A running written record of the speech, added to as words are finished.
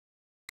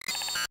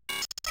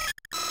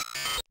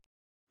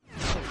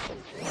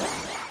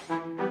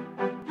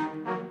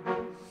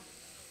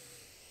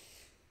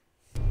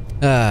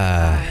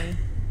What's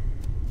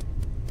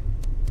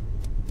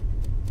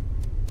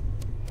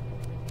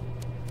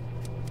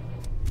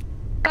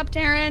up,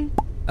 Taran?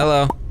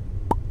 Hello.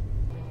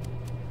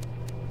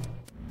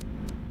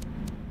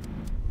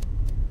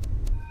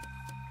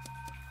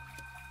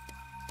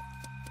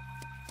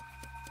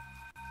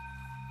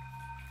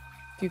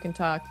 You can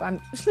talk, but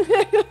I'm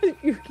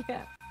you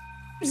can't.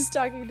 I'm just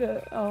talking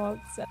to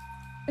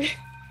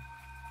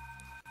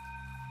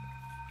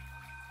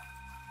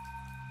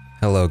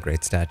Hello,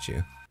 great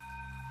statue.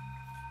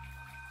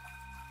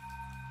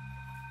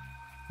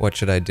 What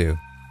should I do?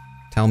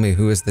 Tell me,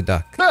 who is the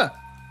duck? Huh.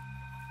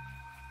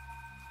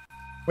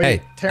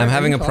 Wait, Hey, Taran, I'm are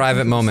having you a talking private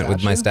to the moment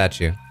with my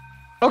statue.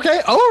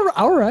 Okay,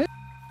 all right.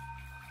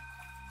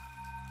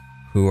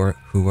 Who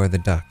are the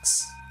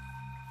ducks?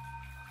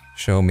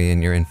 Show me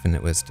in your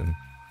infinite wisdom.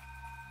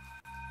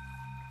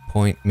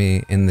 Point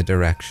me in the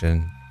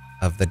direction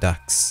of the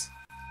ducks.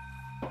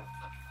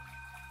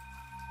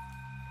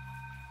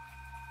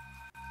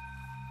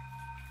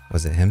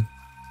 Was it him?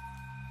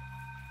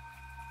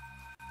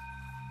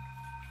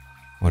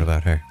 What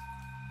about her?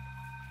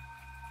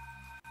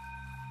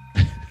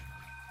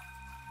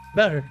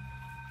 Better.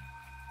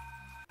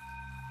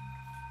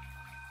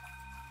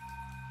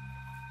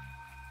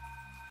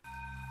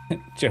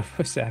 Joe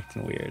was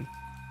acting weird.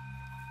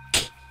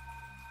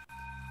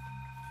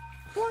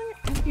 How long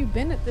have you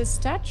been at this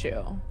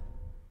statue?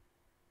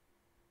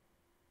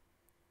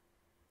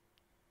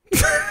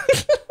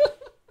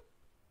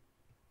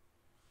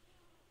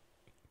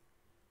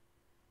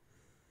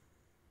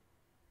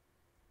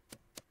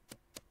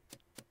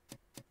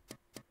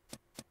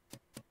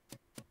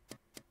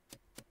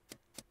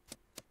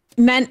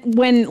 Meant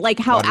when, like,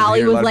 how Lot of Allie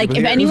here, was lot of like,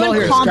 people if here. Who's all anyone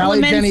here? Scally,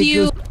 compliments Jenny,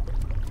 you. Goose.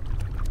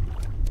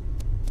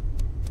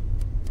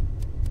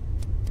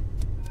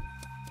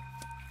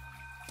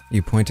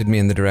 You pointed me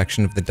in the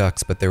direction of the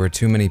ducks, but there were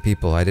too many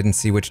people. I didn't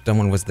see which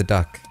one was the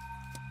duck.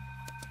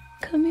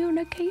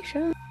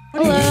 Communication.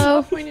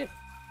 Hello.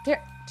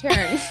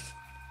 Taran,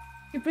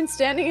 you've been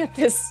standing at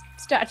this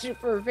statue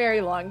for a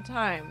very long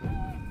time.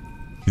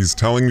 He's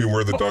telling me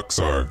where the ducks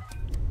are.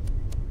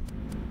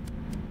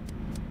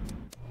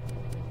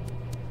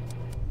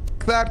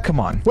 That, come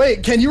on.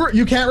 Wait,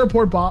 you can't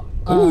report Bob?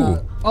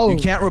 You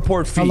can't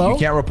report feet. Hello? You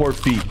can't report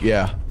feet.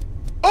 Yeah.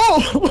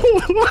 Oh,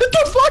 what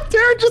the fuck?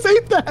 Taran just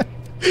ate that.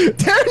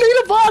 Taran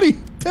ate a body.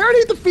 Taran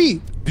ate the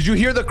feet. Did you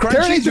hear the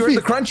crunchies? You heard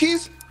the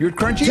crunchies? You heard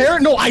crunchies?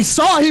 Taran, no, I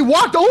saw. He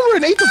walked over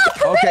and ate the.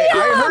 Okay,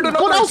 I heard another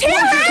Someone else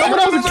explosion. Someone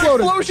else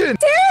exploded. Explosion.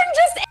 Taran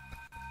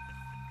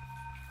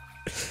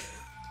just.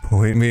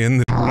 Point me in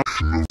the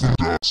Direction of the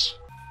ducks.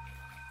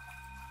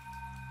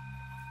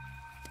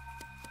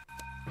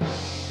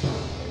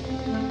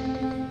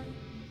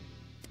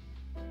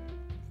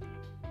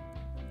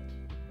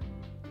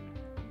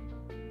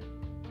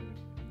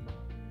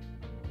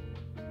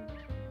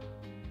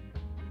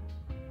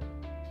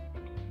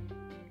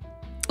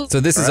 So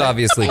this is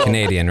obviously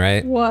Canadian,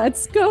 right?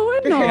 What's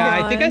going on?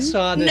 Yeah, I think I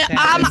saw this.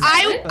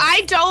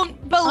 I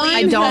don't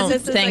believe don't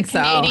that this think is so.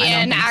 a I don't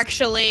Canadian, think so.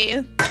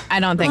 actually. I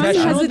don't think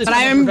Professional so.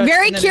 design, But I'm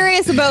very professional.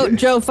 curious about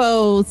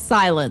Jofo's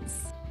silence.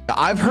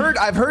 I've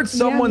heard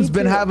someone's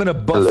been having a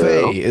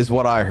buffet, is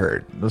what I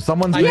heard.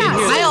 Someone's been. Yeah,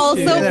 I also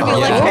feel Yeah.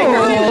 like Yeah.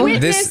 I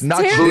heard. This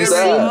Not Taran true. ate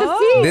the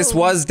feet. this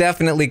was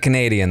definitely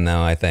Canadian,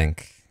 though, I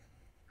think.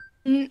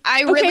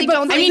 I really but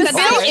don't I think mean, that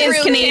Phil that's is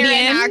true, Canadian.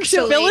 Taran,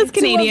 actually. Phil is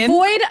Canadian.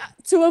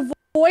 To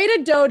avoid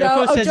a dodo.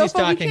 Jofo says he's Jofo,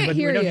 talking, we can't but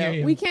hear we don't you. hear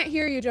you. We can't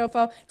hear you, Jofo.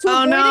 To Oh,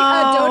 avoid no.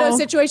 a dodo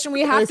situation,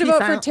 we have Is to he vote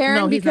for silent? Taran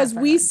No, he's because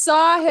not we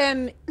silent. saw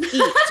him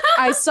eat.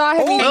 I saw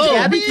him eat. Oh,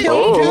 Gabby Gabby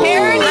killed him.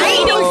 Taran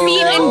ate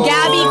feet and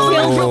Gabby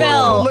killed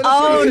Phil.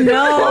 Oh no.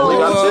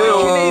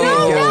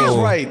 Gabby's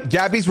right.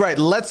 Gabby's right.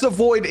 Let's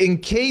avoid in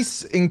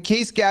case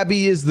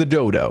Gabby is the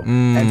dodo.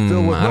 And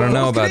Phil was, I don't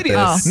know who's about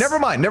Canadian? this. Never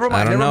mind. I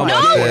don't know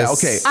about Yeah, this.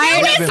 okay.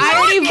 I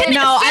don't think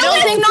not Phil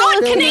is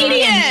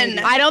Canadian.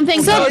 I don't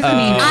think so.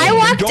 I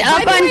walked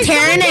up on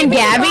Taran and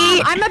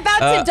Gabby. I'm about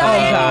to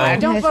die. God.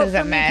 Don't This vote is a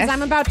for me mess. because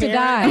I'm about to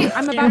die.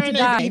 I'm about to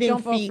die.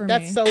 Don't vote for me.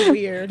 That's so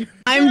weird.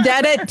 I'm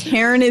dead at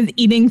Taran is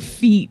eating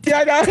feet. Yeah,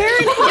 I don't want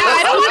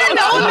to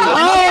know about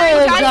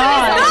Oh, Taran.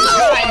 God.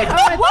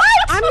 No. What?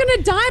 I'm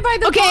gonna die by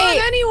the Okay. pod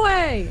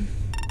anyway.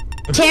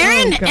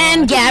 Taran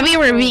and Gabby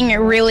were being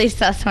really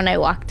sus when I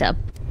walked up.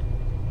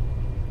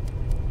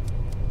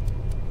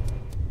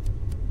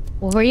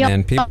 What were you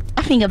Man,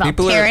 talking about,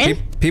 people Taran?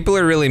 people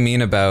are really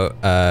mean about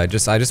I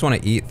just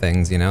want to eat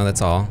things, you know,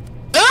 that's all.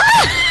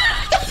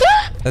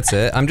 That's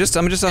it. I'm just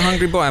a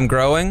hungry boy. I'm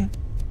growing.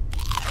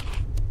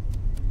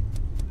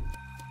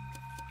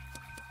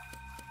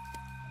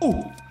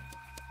 Ooh.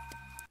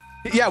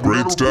 Yeah,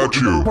 Great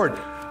statue.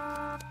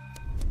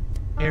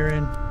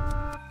 Aaron.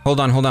 Hold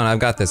on. I've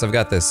got this. We've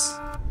got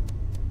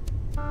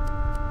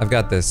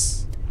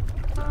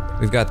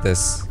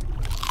this.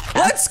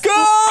 Let's go!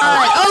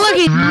 Oh,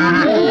 look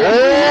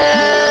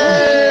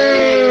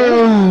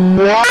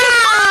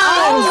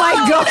Oh my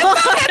god!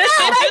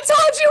 I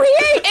told you he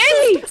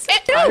ate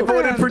feet. I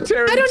voted for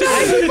Taran. I don't know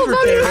why people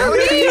voted for me.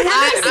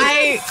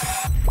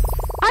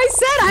 I I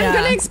said I'm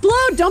gonna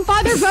explode. Don't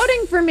bother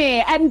voting for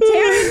me. And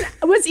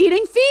Taran was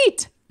eating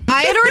feet.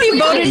 I had already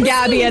voted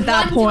Gabby at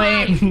that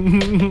point.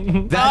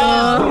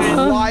 That is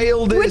the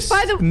wildest. Which,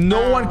 by the-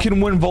 no one can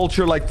win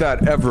Vulture like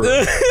that ever. We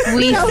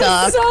That suck.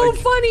 was so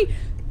funny.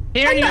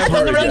 Taran, you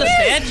run around the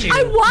statue.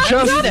 I walked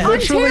Just up on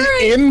literally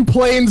Taran, in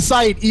plain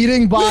sight,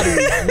 eating bodies.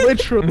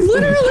 Literally.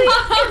 literally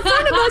in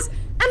front of us,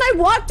 and I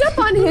walked up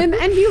on him,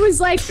 and he was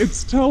like,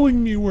 It's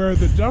telling me where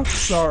the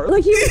ducks are.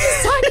 like he was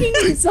just talking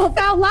to himself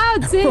out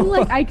loud, saying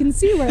like, I can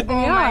see where they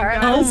are.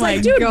 And I was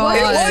like, dude, what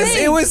It are you was.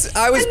 saying? It was.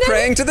 I was And then-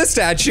 praying to the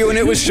statue, and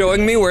it was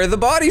showing me where the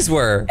bodies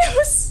were. It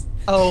was.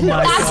 Oh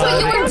my That's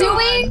god. what you were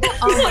doing?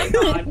 Oh my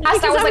god. I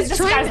was like, this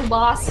trying guy's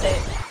lost it.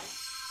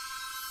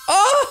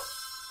 Oh!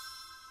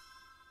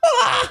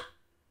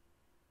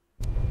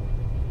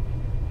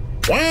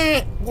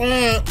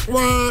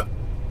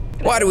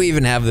 Why do we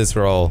even have this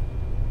roll?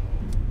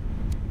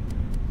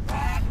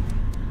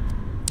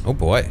 Oh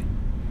boy.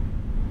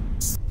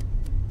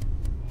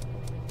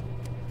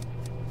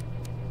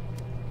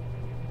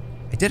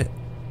 I did it.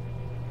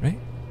 Right?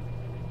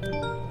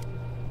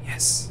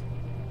 Yes.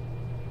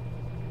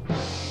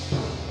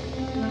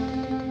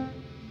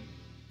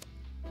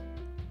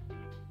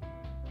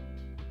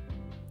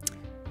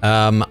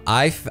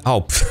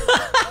 Oh.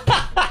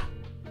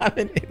 I'm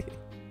an idiot.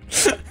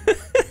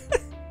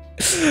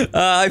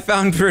 I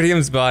found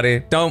Peridium's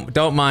body.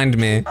 Don't mind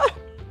me.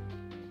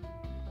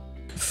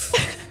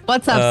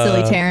 What's up,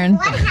 silly Taran?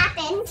 What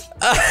happened?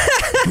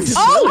 Who's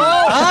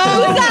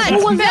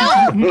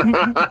that?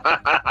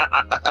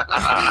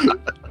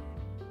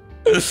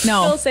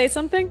 No. Phil, say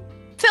something.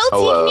 Phil T,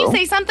 can you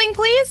say something,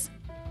 please?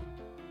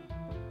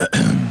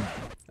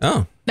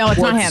 Oh. No, it's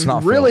not him. It's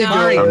not Really Phil.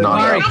 good.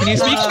 Mari, can you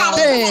speak?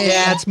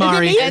 Yeah, it's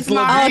Mari. It's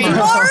Mari.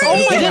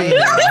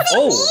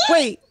 Oh,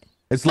 Wait.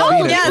 It's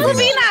Lavina. Yeah, it's Lavina.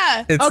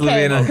 Lavina. It's Okay.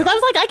 Lavina. Because I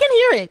was like, I can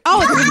hear it.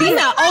 Oh, it's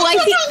Lavina. Oh, I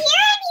see.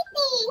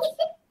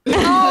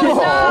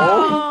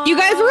 Oh, You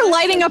guys were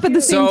lighting up at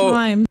the same So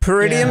time.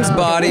 Peridium's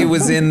body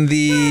was in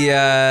the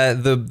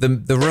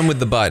room with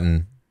the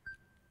button.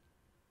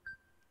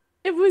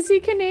 Was he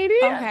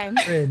Canadian?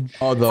 Okay.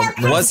 Oh,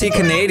 Was he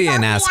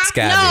Canadian? Asks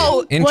Gabby.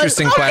 No.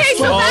 Interesting Okay, question.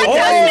 so that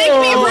does make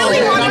me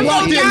really want to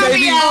vote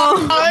Gabby out.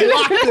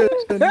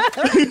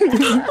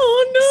 Oh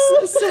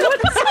no! So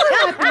what's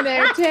happened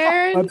there,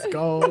 Taran? Let's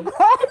go. So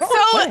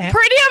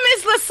Peridium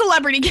is the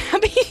celebrity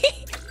Gabby.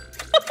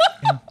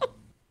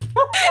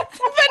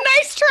 But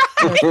nice try.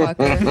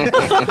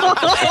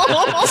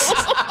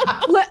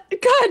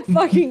 God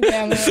fucking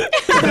damn it!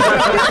 I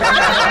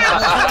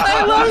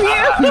love you.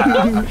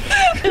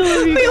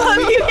 We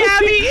love you,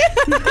 Gabby.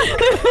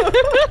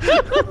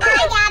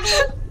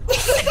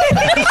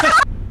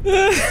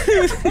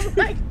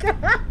 Hi,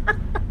 Gabby.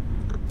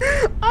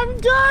 I'm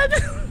done.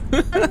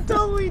 I'm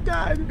totally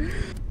done.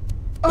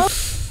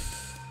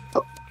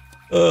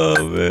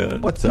 Oh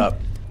man. What's up?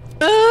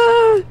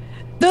 The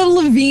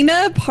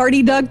Lavina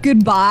party duck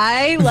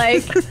goodbye,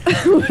 like,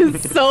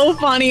 was so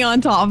funny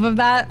on top of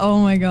that. Oh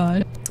my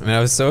god. I mean, I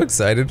was so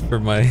excited for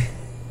my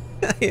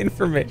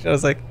information. I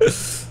was like,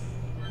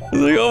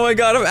 oh my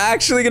god, I'm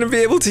actually gonna be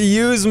able to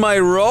use my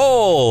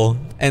roll.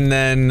 And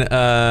then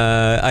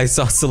I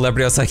saw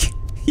celebrity. I was like,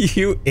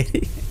 you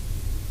idiot.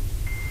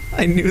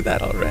 I knew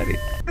that already.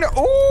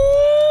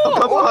 Oh,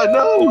 come on,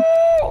 no.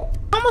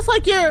 Almost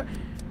like you're.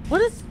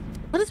 What is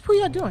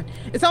Puya doing?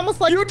 It's almost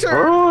like Your turn.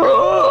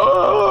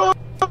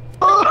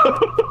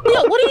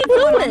 Puya, what are you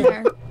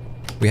doing?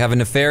 We have a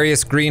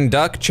nefarious green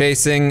duck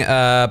chasing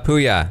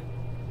Puya.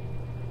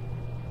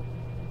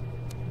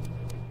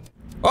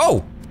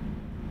 Oh!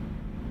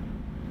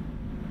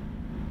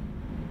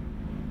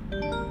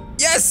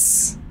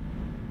 Yes!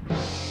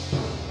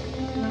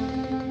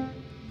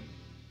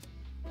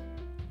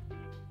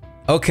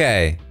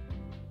 Okay.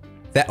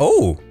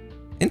 Oh,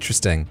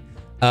 interesting.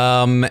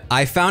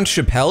 I found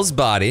Chappelle's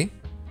body.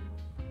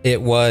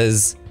 It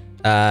was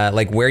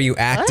like where you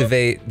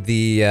activate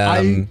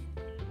the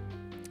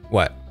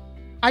what?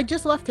 I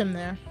just left him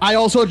there. I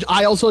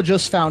also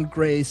just found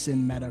Grace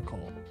in medical.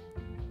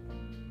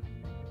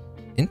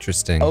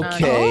 Interesting.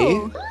 Okay.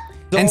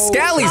 And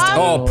Scally's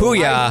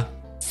Puya.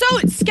 So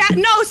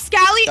Scally.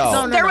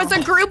 No. There was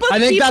a group of I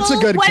think people that's a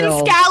good when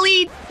kill.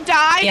 Scally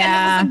died,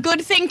 Yeah. and it was a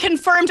good thing.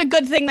 Confirmed a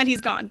good thing that he's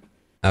gone.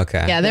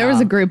 Okay. Yeah, there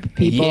was a group of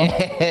people.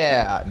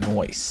 Yeah,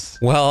 nice.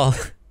 Well,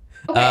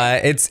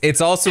 it's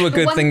also a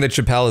good thing that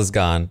Chappelle is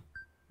gone,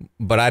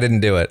 but I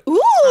didn't do it.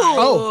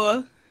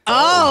 Ooh.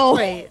 Oh.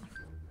 Wait.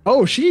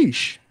 Oh,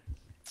 sheesh.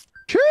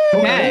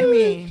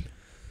 Okay.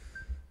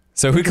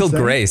 So who killed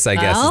Grace, I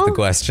guess, is the Well?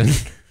 question.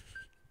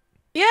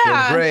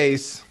 Yeah.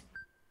 Grace.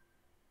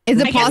 Is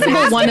it I guess possible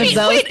has one to of be-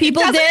 those wait,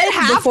 people doesn't did it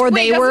have before to,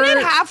 they wait, were? Doesn't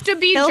it have to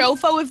be killed?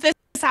 Jofo if this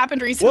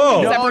happened recently? Whoa.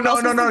 Because everyone No,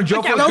 else no, is- no, no.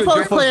 Okay, Jofo's Jofo's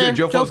good. clear.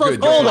 Jofo's Jofo's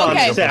good. good. Hold on a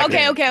Okay, second.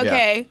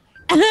 okay.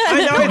 I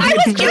know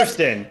was it's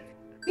Kirsten.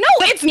 No,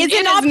 it's Is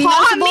it not not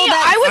possible me.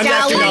 that I was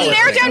Scally- just laying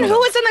there down who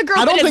was in the group.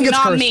 I don't It is think it's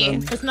not Kirsten. me.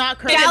 It's not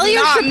crazy. Scally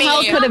or not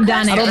Chappelle me. could have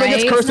done it, I don't think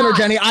it's right? Kirsten or not.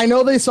 Jenny. I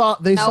know they saw.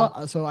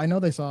 So I know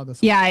they saw this.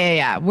 Yeah.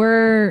 I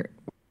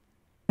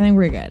think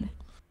we're good.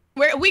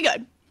 We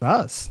good.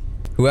 Us.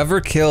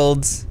 Whoever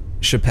killed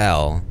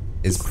Chappelle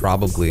is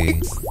probably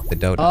the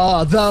dodo.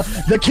 Oh,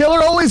 the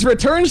killer always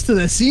returns to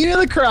the scene of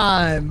the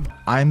crime.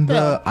 I'm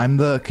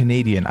the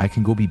Canadian. I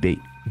can go be bait.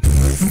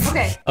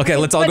 Okay. Okay,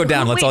 let's all go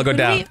down. Let's all go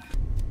down.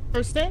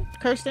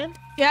 Kirsten?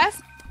 Yes?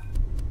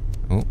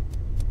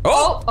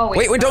 Oh,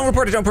 wait, don't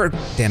report it, don't report it.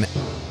 Damn it.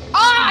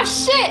 Ah,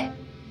 shit!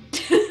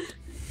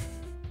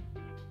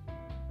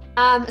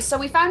 So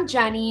we found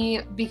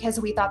Jenny because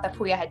we thought that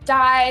Puya had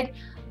died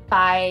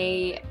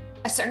by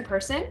a certain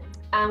person.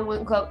 We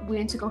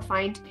went to go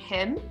find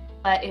him,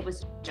 but it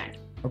was Jenny.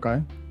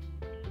 Okay.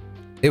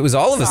 It was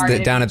all of us Sorry,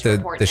 down at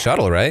the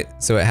shuttle, right?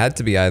 So it had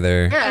to be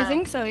either I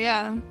think so,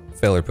 yeah.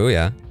 Phil or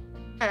Puya.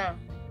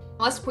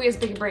 Unless Puya's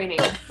big braining.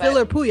 Phil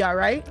or Puya,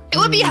 right? It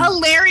would be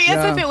hilarious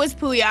Yeah. if it was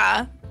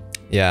Puya.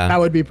 Yeah. That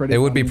would be pretty It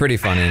would be pretty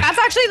funny. That's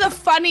actually the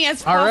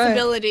funniest All right.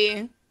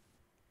 possibility.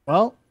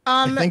 Well,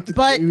 I think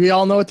but we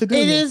all know what to do.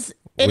 It here. is.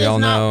 It We is all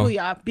not know.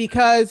 Puya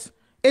because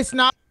it's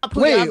not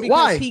Puya. Wait, because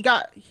why? He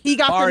got the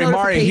Mari,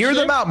 notification. hear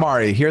them out,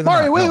 Mari. Hear them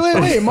Mari, out.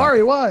 wait,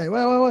 Mari, why?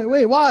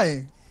 Wait,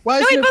 why? Why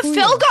is No, wait, there but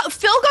Puya?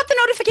 Phil got the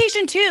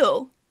notification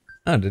too.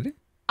 Oh, did he?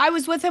 I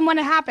was with him when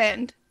it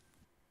happened.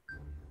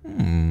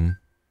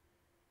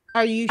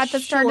 Are you At the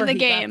start sure of the he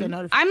got game.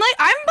 notification?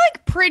 I'm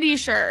like pretty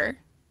sure.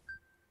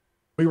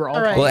 We were all.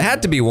 All right. Well, it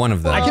had to be one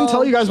of them. I can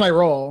tell you guys my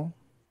role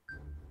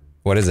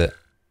What is it?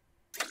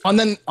 on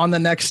the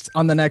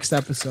next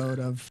episode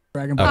of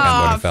Dragon Ball. Okay,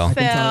 I'm going to Phil.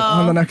 Phil.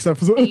 On the next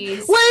episode.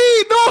 Please.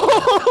 Wait,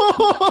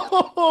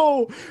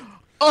 no!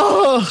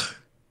 Ugh.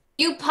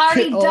 You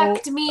party Oh.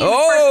 ducked me.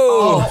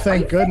 Oh! Oh,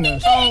 thank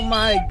goodness. Oh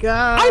my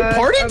god! I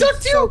party ducked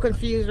I'm so you?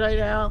 confused right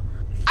now.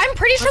 I'm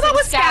pretty sure that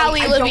was Scally,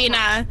 Scally I don't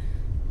Lavina.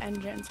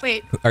 Engines.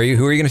 Wait. Who are you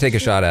going to take a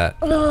shot at?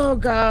 Oh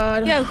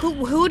god. Yeah,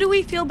 who do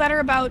we feel better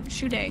about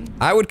shooting?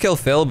 I would kill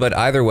Phil, but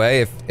either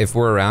way, if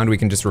we're around, we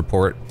can just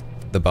report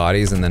the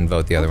bodies and then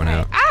vote the other one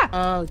out. Ah!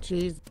 Oh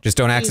jeez. Just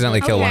don't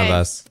accidentally kill one of Okay.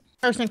 us.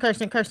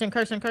 Kirsten.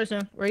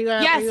 Where you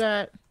at? Yes. Where you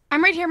at?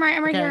 I'm right here, Mari.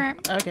 I'm right here.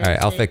 Okay. All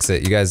right, I'll fix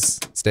it. You guys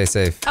stay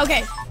safe.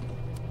 Okay.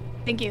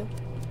 Thank you.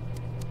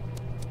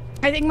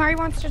 I think Mari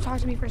wants to talk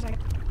to me for a second.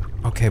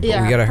 Okay, but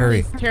we gotta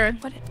hurry.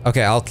 Taryn. What?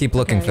 Okay, I'll keep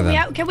looking for them.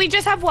 Yeah, can we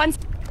just have one?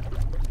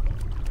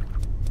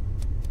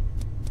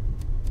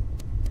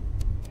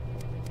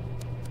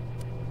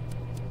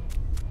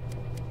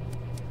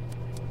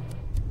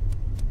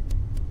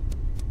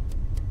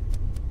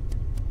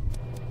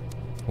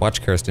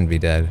 Watch Kirsten be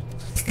dead.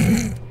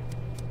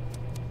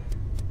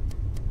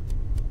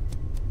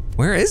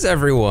 Where is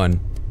everyone?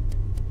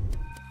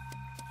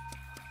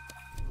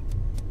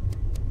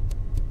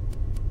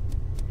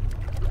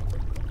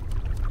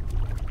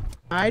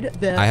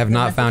 I have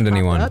not found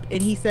anyone.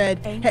 And he said,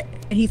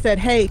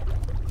 hey.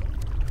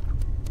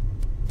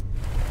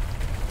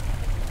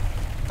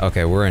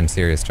 Okay, we're in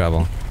serious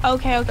trouble.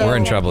 Okay. We're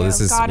in trouble.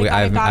 This is Got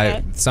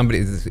it.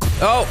 somebody.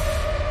 Oh,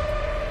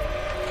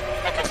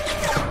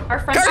 Our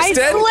friend I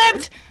Kirsten!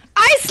 slipped.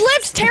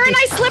 Taryn,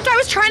 I slipped. I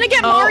was trying to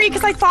get Mari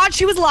because I thought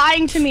she was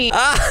lying to me.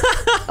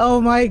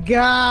 Oh my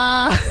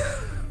god.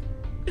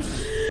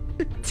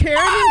 Taryn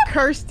and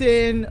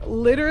Kirsten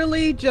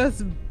literally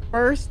just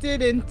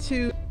bursted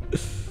into. I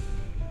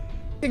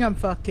think I'm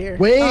fucked here.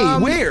 Wait,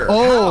 Where?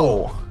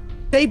 Oh. How?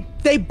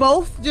 They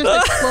both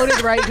just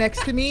exploded right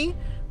next to me.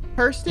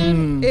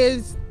 Kirsten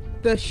is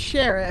the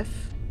sheriff.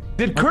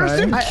 Did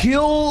Kirsten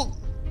kill?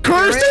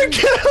 Kirsten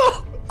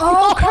kill!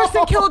 Oh,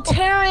 Kirsten killed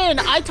Taryn.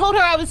 I told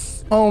her I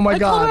was. Oh my I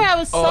told her god. I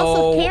was sus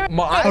of Taryn.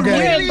 I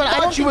Okay. really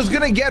thought she was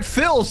gonna get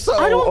Phil. So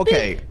I don't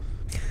okay.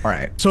 All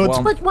right. So it's-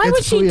 But why It's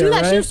would she Puya, do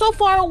that? She right? was so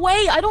far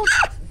away. I don't.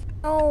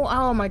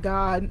 Oh my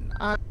god.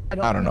 I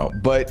I don't know,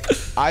 but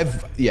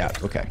yeah.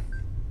 Okay.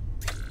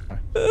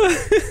 I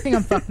think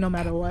I'm fucked no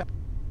matter what.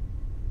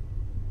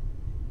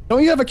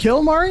 Don't you have a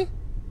kill, Mari?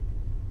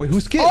 Wait,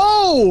 who's kid?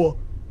 Oh!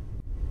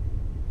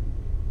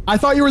 I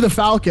thought you were the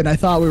Falcon. I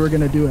thought we were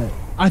gonna do it.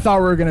 I thought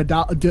we were gonna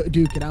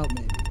duke it out,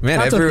 maybe. man,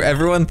 That's okay.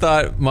 everyone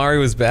thought Mari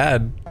was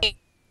bad.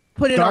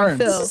 Put it Darn. on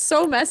Phil.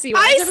 So messy.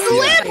 I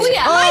slipped.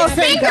 Oh, My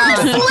thank finger God.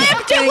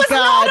 slipped. It Thank was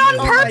God. not on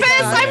Oh my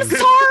purpose. God. I'm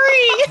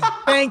sorry.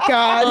 Thank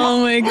God.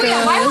 Oh my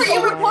god. Why were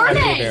you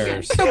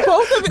reporting?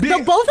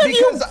 So both of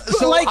you,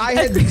 So like, I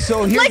had.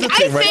 So here's Like the I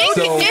thing, right? think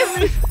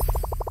So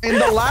if in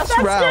the last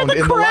scared round,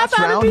 the crap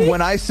out of me.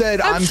 when I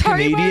said I'm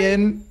sorry,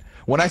 Canadian,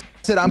 when I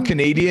said I'm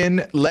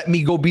Canadian, let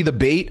me go be the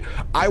bait.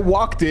 I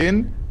walked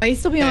in. I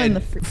used to be on And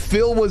the.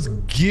 Phil was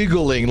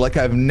giggling like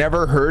I've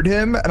never heard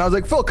him, and I was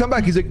like, "Phil, come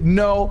back." He's like,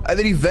 "No," and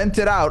then he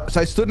vented out.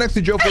 So I stood next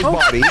to Jofo's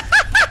body.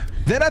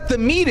 Then at the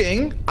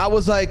meeting, I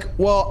was like,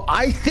 "Well,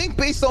 I think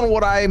based on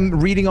what I'm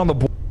reading on the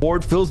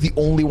board, Phil's the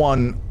only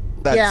one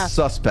that's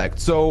suspect.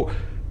 So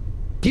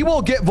he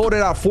will get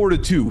voted out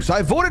 4-2. So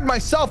I voted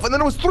myself, and then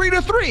it was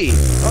 3-3.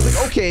 I was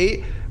like,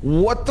 okay."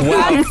 What the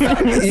Wow. fuck?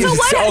 So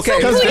what?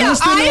 Okay. So Puya,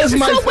 Houston was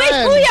my wait,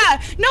 friend.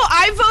 Puya. No,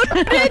 I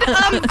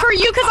voted for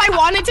you because I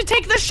wanted to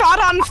take the shot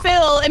on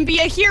Phil and be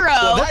a hero.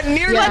 Well, that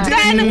nearly but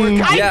didn't then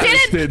work out. I Yeah.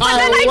 didn't. But I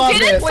then I love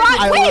didn't it. find.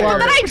 I Wait, love but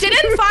then it. I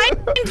didn't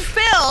find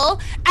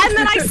Phil, and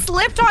then I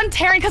slipped on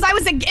Taran because I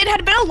was. It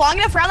had been a long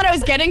enough round that I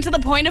was getting to the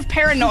point of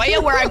paranoia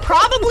where I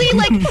probably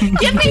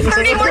give me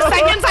 30 more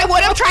seconds. I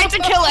would have tried to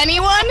kill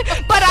anyone,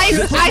 but I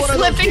This was one of those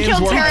slipped and games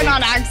killed where, Taran like,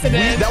 on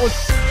accident. That was